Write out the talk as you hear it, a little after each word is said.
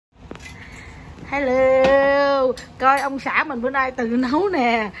Hello. Coi ông xã mình bữa nay tự nấu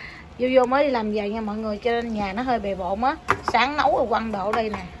nè. Vô mới đi làm về nha mọi người, cho nên nhà nó hơi bề bộn á. Sáng nấu rồi quăng độ đây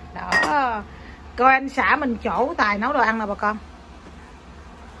nè. Đó. Coi anh xã mình trổ tài nấu đồ ăn nè bà con.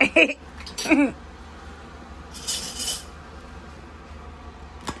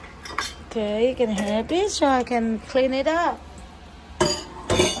 Okay, you can have it so I can clean it up.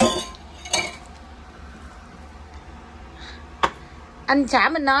 Anh xã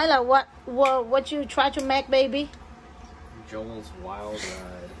mình nói là what you try to make, baby? Joel's wild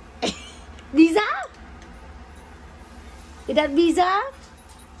ride. Pizza? Is that pizza?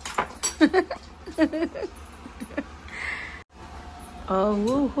 Oh,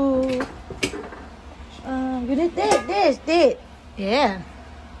 woohoo. You did this. Yeah.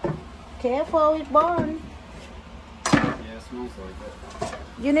 Careful, it burn. Yeah, it smells like it.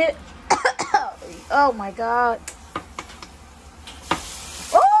 You need. Oh my god.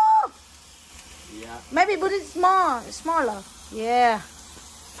 Oh! Yeah. Maybe put it smaller. Yeah.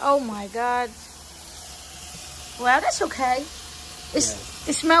 Oh my god. Well, that's okay. It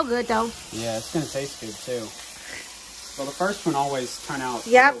smells good though. Yeah, it's gonna taste good too. Well, the first one always turn out a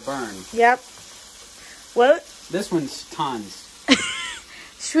little burned. Yep. Well, this one's tons.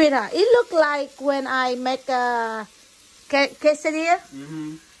 Sweetheart, it look like when I make a quesadilla.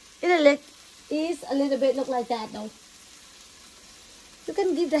 It's a little bit look like that though. You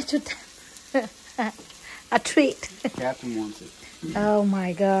can give that to them. A treat. Captain wants it. Oh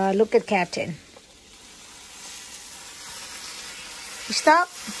my god, look at Captain. Stop.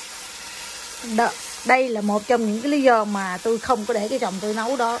 Đó, đây là một trong những cái lý do mà tôi không có để cái chồng tôi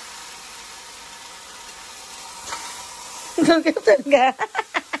nấu đó. Captain kìa.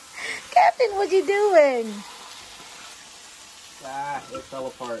 Captain, what you doing? It fell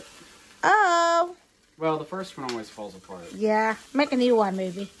apart. Oh. Well, the first one always falls apart. Yeah, make a new one,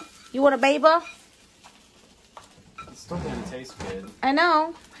 maybe. You want a paper? It's still gonna taste good. I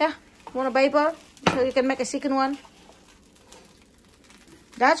know. Yeah, want a paper so you can make a second one.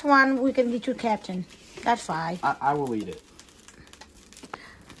 That's one we can get you, Captain. That's fine. I will eat it.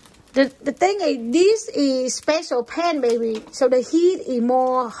 The thing is, this is special pan, baby. So the heat is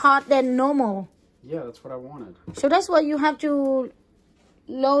more hot than normal. Yeah, that's what I wanted. So that's why you have to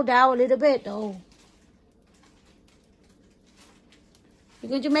low down a little bit, though. You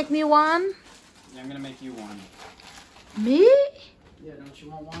going to make me one? Yeah, I'm gonna make you one. Me? Yeah, don't you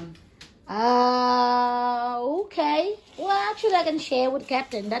want one? Okay. Well, actually, I can share with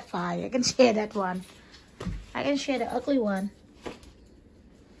Captain. That's fine. I can share that one. I can share the ugly one.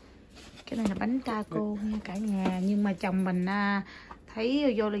 Cái này là bánh taco nha cả nhà. Nhưng mà chồng mình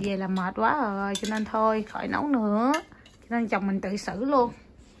thấy vô là về là mệt quá rồi, cho nên thôi khỏi nấu nữa. Cho nên chồng mình tự xử luôn.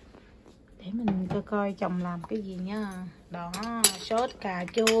 Để mình coi chồng làm cái gì nha. Đó, sốt cà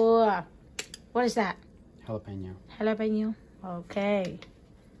chua. What is that? Jalapeno. Jalapeno. Ok.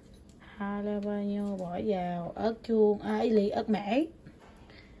 Jalapeno bỏ vào, ớt chuông, ớt mẻ.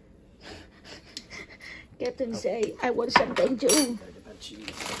 Captain say, I want something too.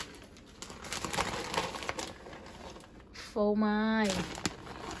 Phô mai.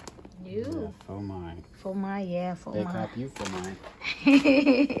 You. Yeah, phô mai. Phô mai, yeah, phô mai. They call you phô mai.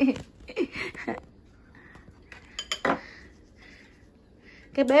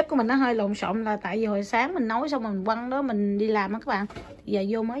 Cái bếp của mình nó hơi lộn xộn là tại vì hồi sáng mình nấu xong mình quăng đó mình đi làm á các bạn. Giờ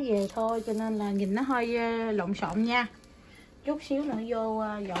vô mới về thôi cho nên là nhìn nó hơi lộn xộn nha. Chút xíu nữa vô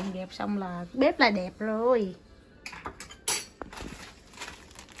dọn dẹp xong là bếp là đẹp rồi.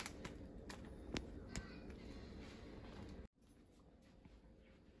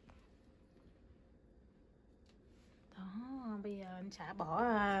 Đó, bây giờ anh xã bỏ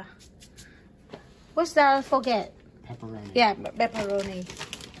what's that forget? Pepperoni. Yeah, pepperoni.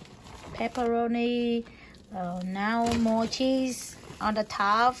 Pepperoni. Now more cheese on the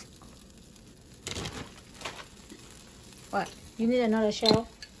top. What? You need another shell?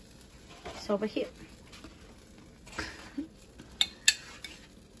 It's over here.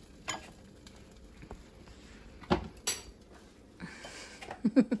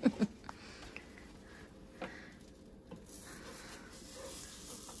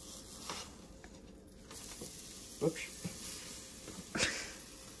 Oops.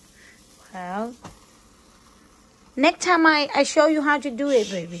 Well, next time I show you how to do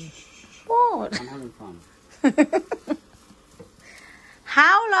it, baby. What? I'm having fun.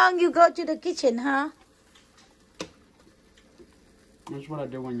 How long you go to the kitchen, huh? That's what I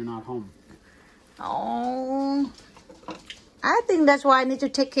do when you're not home. Oh, I think that's why I need to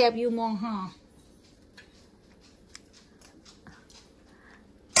take care of you more, huh?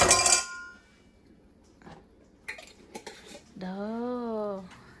 Đó.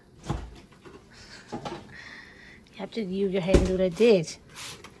 to use your hand to do this.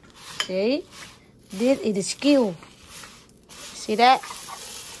 See? This is the skill. See that?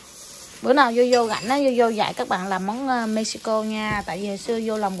 Bữa nào vô rảnh á, vô dạy các bạn làm món Mexico nha. Tại vì hồi xưa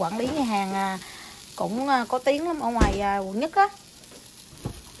vô làm quản lý nhà hàng cũng có tiếng lắm ở ngoài quận Nhất á.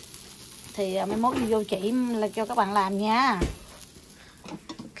 Thì mấy mốt vô chỉ là cho các bạn làm nha.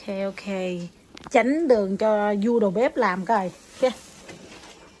 Ok. Tránh đường cho vua đầu bếp làm coi. Okay.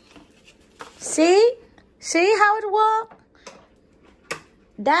 See how it works?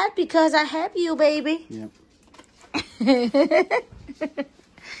 That's because I help you, baby. Yep.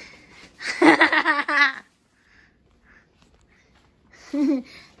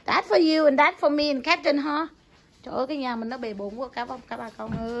 That's for you and that's for me and Captain, huh? Trời ơi, cái nhà mình nó bề bộn quá cả bà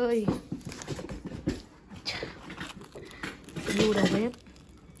con ơi. Vua đầu bếp.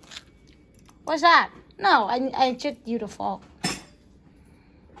 What's that? No, I just use the fork.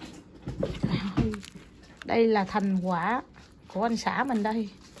 Đây là thành quả của anh xã mình đây.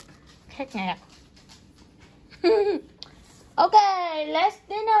 Khét ngạt. Ok, let's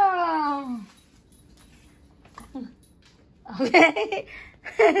dinner. Ok.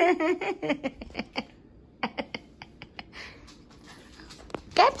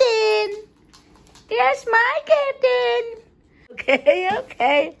 Captain. Here's my captain. Ok.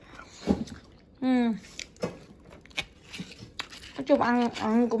 Nói chung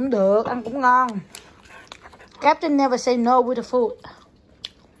ăn cũng được, ăn cũng ngon. Captain never say no with the food.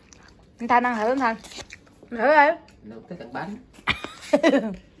 Anh Thanh ăn thử anh Thanh. Thử đi. Nấu cái tầng bánh.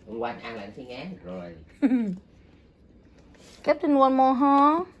 Hôm qua ăn lại thấy ngán rồi. Captain one more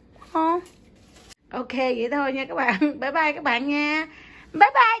huh? Ok vậy thôi nha các bạn. Bye bye các bạn nha. Bye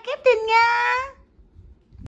bye Captain nha.